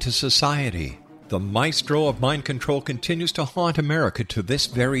back into society. The maestro of mind control continues to haunt America to this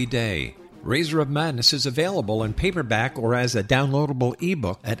very day. Razor of Madness is available in paperback or as a downloadable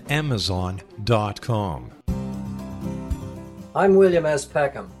ebook at Amazon.com. I'm William S.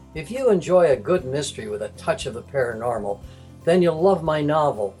 Peckham. If you enjoy a good mystery with a touch of the paranormal, then you'll love my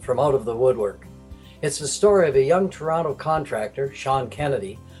novel, From Out of the Woodwork. It's the story of a young Toronto contractor, Sean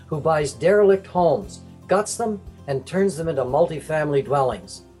Kennedy, who buys derelict homes, guts them, and turns them into multifamily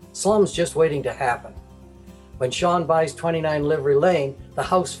dwellings. Slums just waiting to happen. When Sean buys 29 Livery Lane, the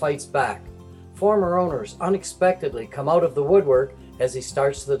house fights back. Former owners unexpectedly come out of the woodwork as he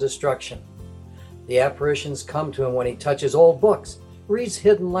starts the destruction. The apparitions come to him when he touches old books, reads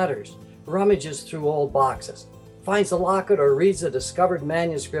hidden letters, rummages through old boxes, finds a locket, or reads a discovered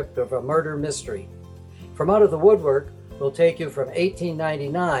manuscript of a murder mystery. From Out of the Woodwork will take you from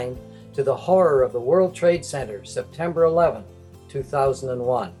 1899 to the horror of the World Trade Center, September 11,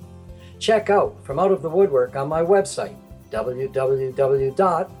 2001. Check out From Out of the Woodwork on my website,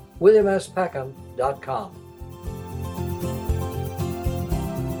 www.williamspeckham.com.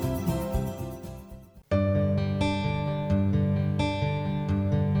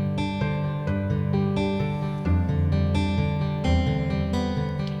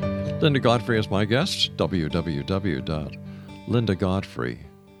 Linda Godfrey is my guest,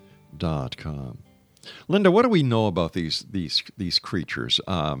 www.lindagodfrey.com. Linda, what do we know about these creatures?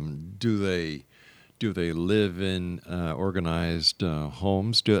 Do they live in organized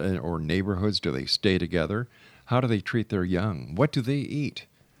homes or neighborhoods? Do they stay together? How do they treat their young? What do they eat?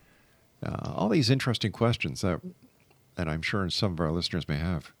 All these interesting questions that I'm sure some of our listeners may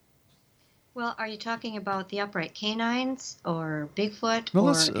have. Well, are you talking about the upright canines or Bigfoot? Well,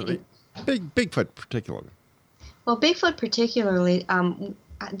 or Bigfoot particularly. Well, Bigfoot particularly,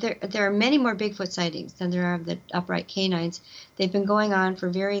 there are many more Bigfoot sightings than there are of the upright canines. They've been going on for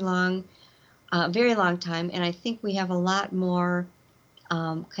very long time, and I think we have a lot more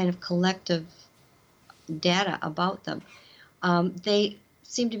kind of collective data about them. They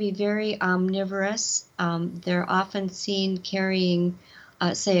seem to be very omnivorous. They're often seen carrying,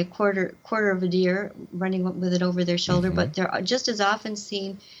 say, a quarter of a deer, running with it over their shoulder, mm-hmm. but they're just as often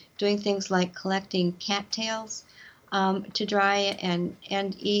seen doing things like collecting cattails to dry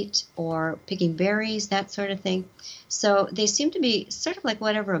and eat, or picking berries, that sort of thing. So they seem to be sort of like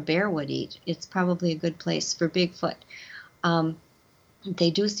whatever a bear would eat. It's probably a good place for Bigfoot. They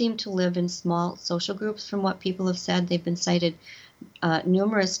do seem to live in small social groups, from what people have said. They've been sighted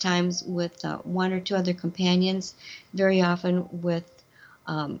numerous times with one or two other companions, very often with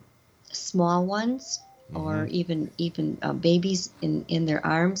small ones, mm-hmm. or even babies in their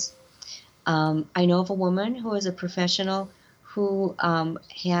arms. I know of a woman who is a professional who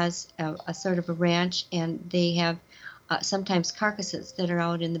has a sort of a ranch, and they have sometimes carcasses that are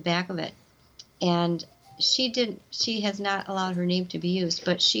out in the back of it. And she has not allowed her name to be used,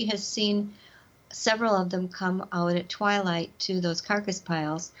 but she has seen several of them come out at twilight to those carcass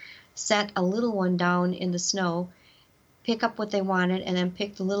piles, set a little one down in the snow, pick up what they wanted, and then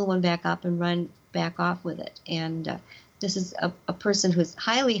pick the little one back up and run back off with it. And this is a person who's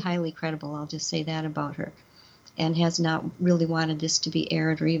highly, highly credible, I'll just say that about her, and has not really wanted this to be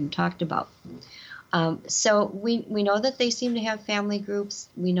aired or even talked about. So we know that they seem to have family groups.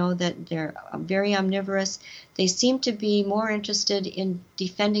 We know that they're very omnivorous. They seem to be more interested in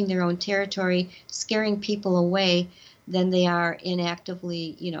defending their own territory, scaring people away, than they are in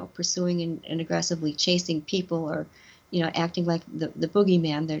actively, pursuing and aggressively chasing people, or, acting like the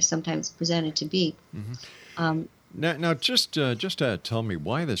boogeyman they're sometimes presented to be. Mm-hmm. Now, just tell me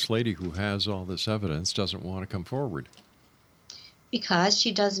why this lady who has all this evidence doesn't want to come forward. Because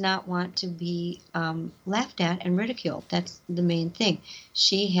she does not want to be laughed at and ridiculed. That's the main thing.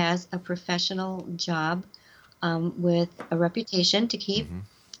 She has a professional job with a reputation to keep, mm-hmm.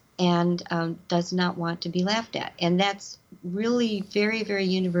 and does not want to be laughed at. And that's really very, very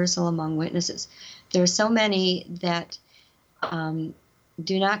universal among witnesses. There are so many that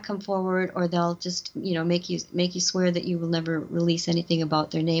do not come forward, or they'll just make you swear that you will never release anything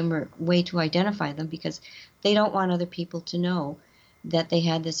about their name or way to identify them, because they don't want other people to know that they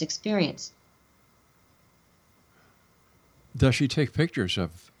had this experience. Does she take pictures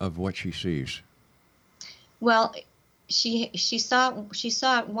of what she sees? Well, she saw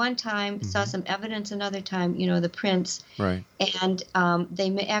it one time, mm-hmm. saw some evidence another time, the prints. Right. And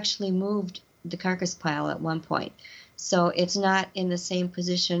they actually moved the carcass pile at one point. So it's not in the same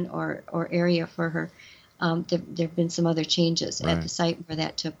position or area for her. There have been some other changes at the site where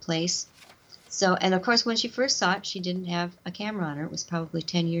that took place. So, and of course, when she first saw it, she didn't have a camera on her. It was probably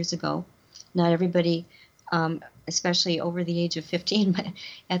 10 years ago. Not everybody, especially over the age of 15,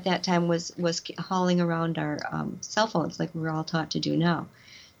 at that time was hauling around our cell phones like we're all taught to do now.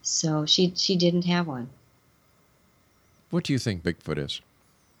 So she didn't have one. What do you think Bigfoot is?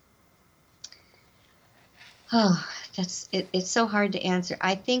 Oh, it's so hard to answer.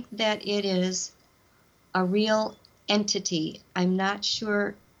 I think that it is a real entity. I'm not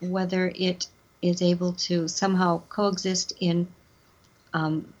sure whether it is able to somehow coexist in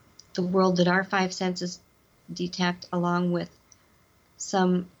the world that our five senses detect, along with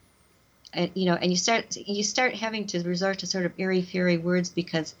some, and you start having to resort to sort of airy-fairy words,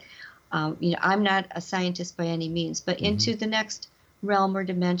 because I'm not a scientist by any means, but mm-hmm. into the next realm or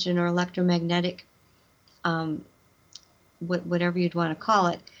dimension or electromagnetic, whatever you'd want to call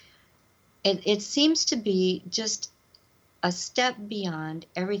it, it seems to be just a step beyond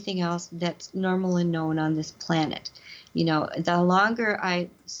everything else that's normal and known on this planet. The longer I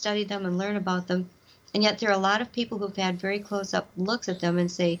study them and learn about them, and yet there are a lot of people who've had very close-up looks at them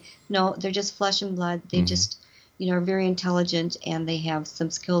and say, no, they're just flesh and blood. They mm-hmm. just, are very intelligent, and they have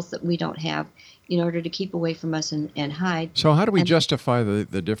some skills that we don't have, in order to keep away from us and hide. So how do we justify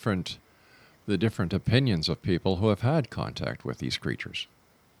the different opinions of people who have had contact with these creatures?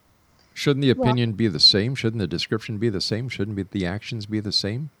 Shouldn't the opinion be the same? Shouldn't the description be the same? Shouldn't the actions be the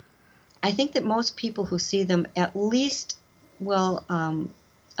same? I think that most people who see them at least will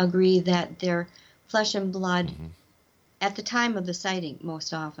agree that they're flesh and blood at the time of the sighting,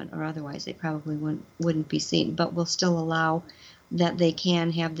 most often, or otherwise they probably wouldn't be seen, but will still allow that they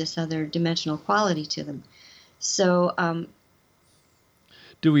can have this other dimensional quality to them. So,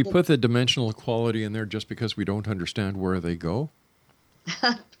 do we put the dimensional quality in there just because we don't understand where they go?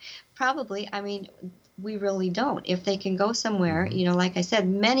 Probably. I mean, we really don't. If they can go somewhere, like I said,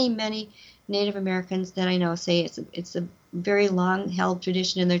 many Native Americans that I know say it's a very long-held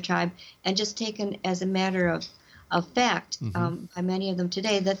tradition in their tribe, and just taken as a matter of fact by many of them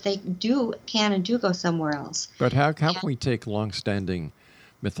today, that they can and do go somewhere else. But how can we take long-standing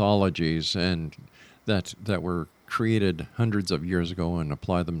mythologies and that were created hundreds of years ago and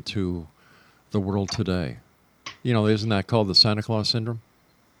apply them to the world today? Isn't that called the Santa Claus syndrome?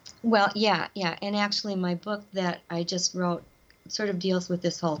 Well, yeah. And actually my book that I just wrote sort of deals with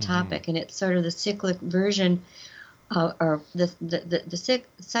this whole topic, and it's sort of the cyclic version or the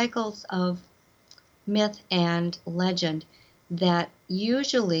cycles of myth and legend, that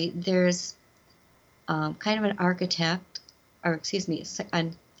usually there's kind of an architect, or excuse me,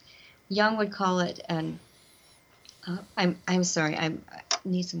 Jung would call it I'm sorry, I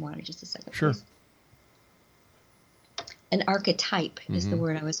need some water just a second. Sure. Please. An archetype is the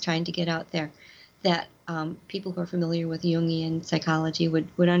word I was trying to get out there, that people who are familiar with Jungian psychology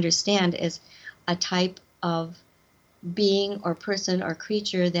would understand as a type of being or person or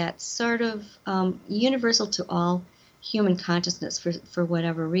creature that's sort of universal to all human consciousness for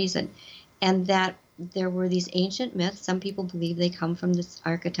whatever reason. And that there were these ancient myths. Some people believe they come from this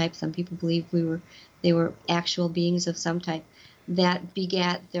archetype. Some people believe they were actual beings of some type that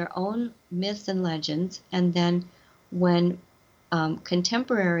begat their own myths and legends. And then when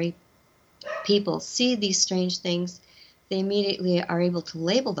contemporary people see these strange things, they immediately are able to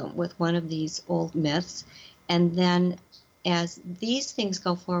label them with one of these old myths. And then as these things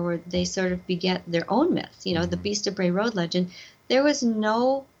go forward, they sort of beget their own myths. The Beast of Bray Road legend, there was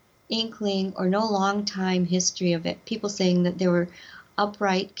no inkling or no long time history of it. People saying that there were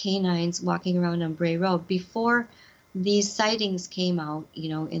upright canines walking around on Bray Road before these sightings came out,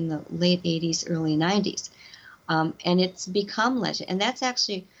 in the late 80s, early 90s. And it's become legend. And that's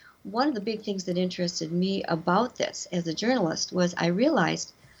actually one of the big things that interested me about this as a journalist, was I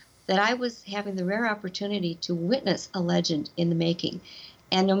realized that I was having the rare opportunity to witness a legend in the making.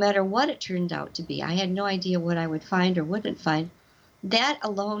 And no matter what it turned out to be, I had no idea what I would find or wouldn't find. That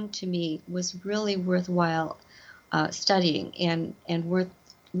alone to me was really worthwhile studying and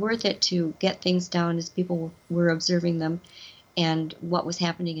worth it to get things down as people were observing them and what was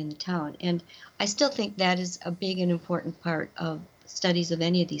happening in the town. And I still think that is a big and important part of studies of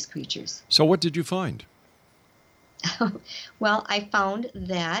any of these creatures. So what did you find? Well, I found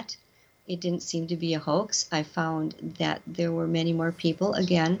that it didn't seem to be a hoax. I found that there were many more people,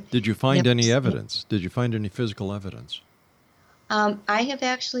 again. Did you find any evidence? Did you find any physical evidence? I have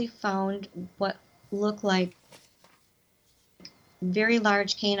actually found what look like very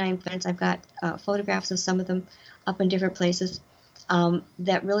large canine prints. I've got photographs of some of them up in different places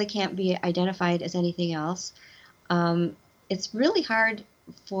that really can't be identified as anything else. It's really hard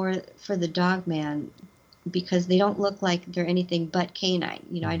for the dog man, because they don't look like they're anything but canine.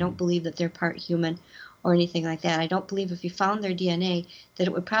 I don't believe that they're part human or anything like that. I don't believe if you found their DNA that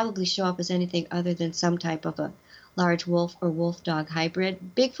it would probably show up as anything other than some type of a large wolf or wolf dog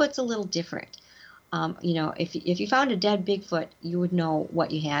hybrid. Bigfoot's a little different. If you found a dead Bigfoot, you would know what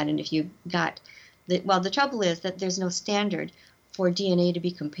you had. And if you got the trouble is that there's no standard for DNA to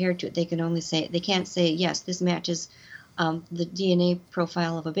be compared to it. They can't say, yes, this matches the DNA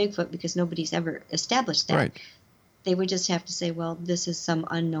profile of a Bigfoot, because nobody's ever established that. Right. They would just have to say, well, this is some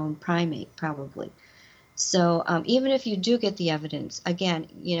unknown primate, probably. So even if you do get the evidence, again,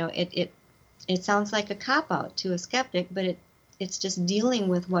 it sounds like a cop-out to a skeptic, but it's just dealing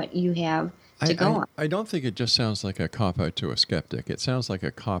with what you have to go on. I don't think it just sounds like a cop-out to a skeptic. It sounds like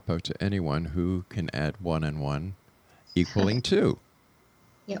a cop-out to anyone who can add 1 and 1 equaling 2.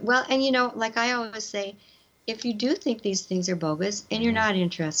 Yeah, well, and like I always say, if you do think these things are bogus and you're not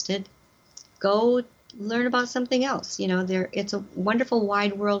interested, go learn about something else. It's a wonderful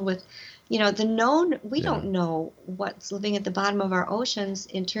wide world with, the known. We don't know what's living at the bottom of our oceans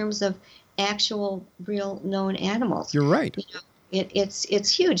in terms of actual, real known animals. You're right.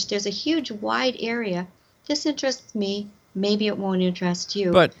 It's huge. There's a huge, wide area. This interests me. Maybe it won't interest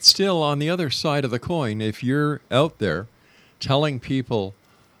you. But still, on the other side of the coin, if you're out there telling people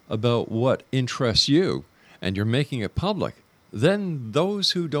about what interests you, and you're making it public, then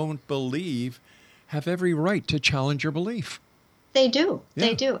those who don't believe have every right to challenge your belief. They do. Yeah.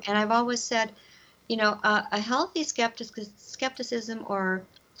 They do. And I've always said, a healthy skepticism or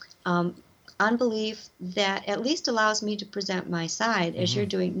unbelief that at least allows me to present my side, as you're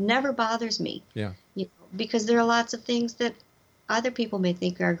doing, never bothers me. Yeah. Because there are lots of things that other people may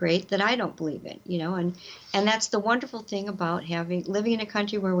think are great that I don't believe in, and that's the wonderful thing about living in a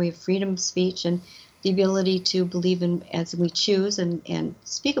country where we have freedom of speech and the ability to believe in as we choose and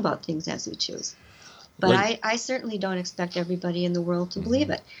speak about things as we choose. But I certainly don't expect everybody in the world to believe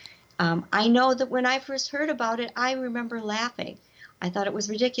it. I know that when I first heard about it, I remember laughing. I thought it was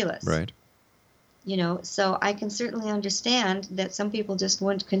ridiculous. Right. So I can certainly understand that some people just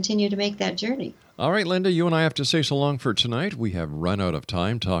want to continue to make that journey. All right, Linda, you and I have to say so long for tonight. We have run out of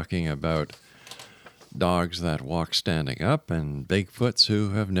time talking about dogs that walk standing up and Bigfoots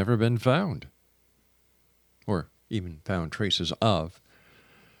who have never been found, or even found traces of.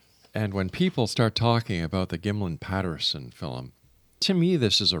 And when people start talking about the Gimlin-Patterson film, to me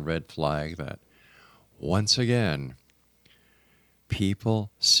this is a red flag that, once again, people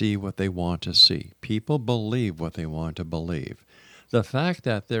see what they want to see. People believe what they want to believe. The fact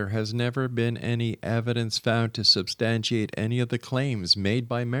that there has never been any evidence found to substantiate any of the claims made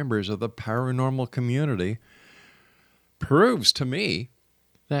by members of the paranormal community proves to me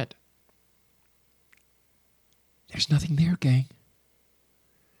that there's nothing there, gang.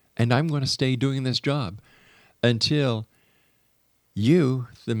 And I'm going to stay doing this job until you,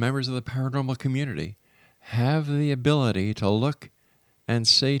 the members of the paranormal community, have the ability to look and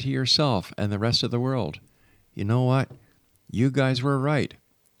say to yourself and the rest of the world, you know what? You guys were right.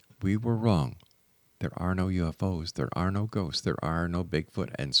 We were wrong. There are no UFOs. There are no ghosts. There are no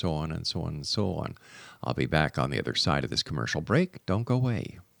Bigfoot, and so on and so on and so on. I'll be back on the other side of this commercial break. Don't go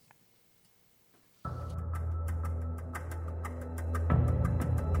away.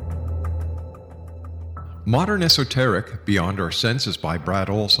 Modern Esoteric, Beyond Our Senses by Brad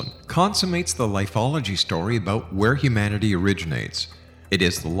Olson, consummates the lifeology story about where humanity originates. It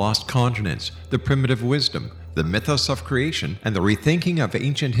is the lost continents, the primitive wisdom, the mythos of creation, and the rethinking of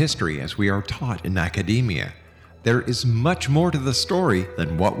ancient history as we are taught in academia. There is much more to the story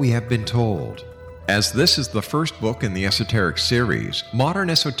than what we have been told. As this is the first book in the Esoteric series, Modern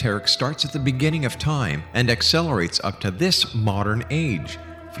Esoteric starts at the beginning of time and accelerates up to this modern age.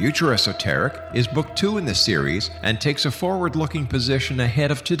 Future Esoteric is book 2 in the series and takes a forward-looking position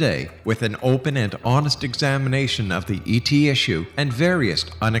ahead of today with an open and honest examination of the ET issue and various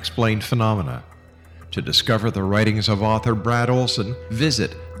unexplained phenomena. To discover the writings of author Brad Olson,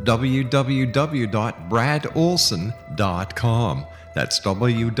 visit www.bradolson.com. That's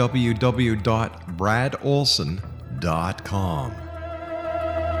www.bradolson.com.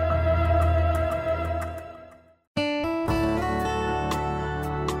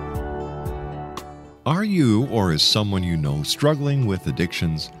 Are you or is someone you know struggling with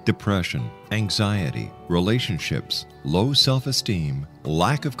addictions, depression, anxiety, relationships, low self-esteem,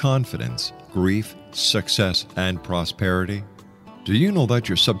 lack of confidence, grief, success, and prosperity? Do you know that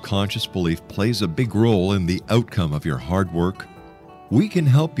your subconscious belief plays a big role in the outcome of your hard work? We can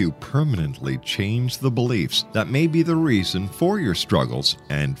help you permanently change the beliefs that may be the reason for your struggles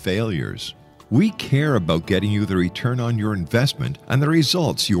and failures. We care about getting you the return on your investment and the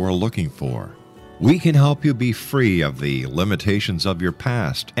results you are looking for. We can help you be free of the limitations of your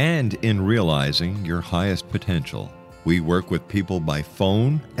past and in realizing your highest potential. We work with people by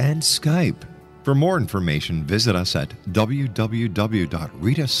phone and Skype. For more information, visit us at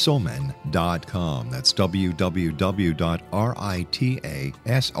www.ritasoman.com. That's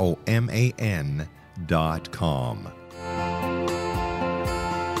www.ritasoman.com.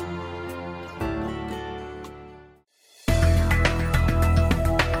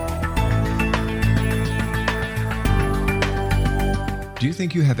 Do you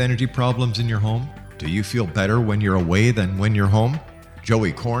think you have energy problems in your home? Do you feel better when you're away than when you're home?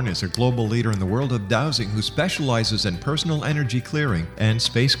 Joey Korn is a global leader in the world of dowsing who specializes in personal energy clearing and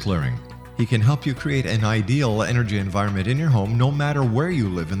space clearing. He can help you create an ideal energy environment in your home no matter where you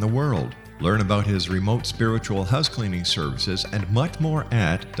live in the world. Learn about his remote spiritual house cleaning services and much more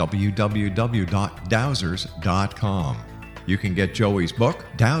at www.dowsers.com. You can get Joey's book,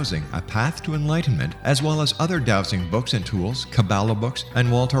 Dowsing, A Path to Enlightenment, as well as other dowsing books and tools, Kabbalah books,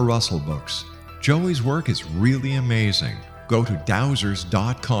 and Walter Russell books. Joey's work is really amazing. Go to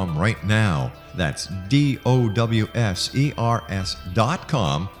dowsers.com right now. That's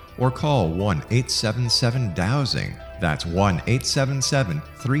DOWSERS.com or call 1-877-DOWSING. That's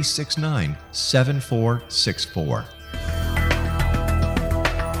 1-877-369-7464.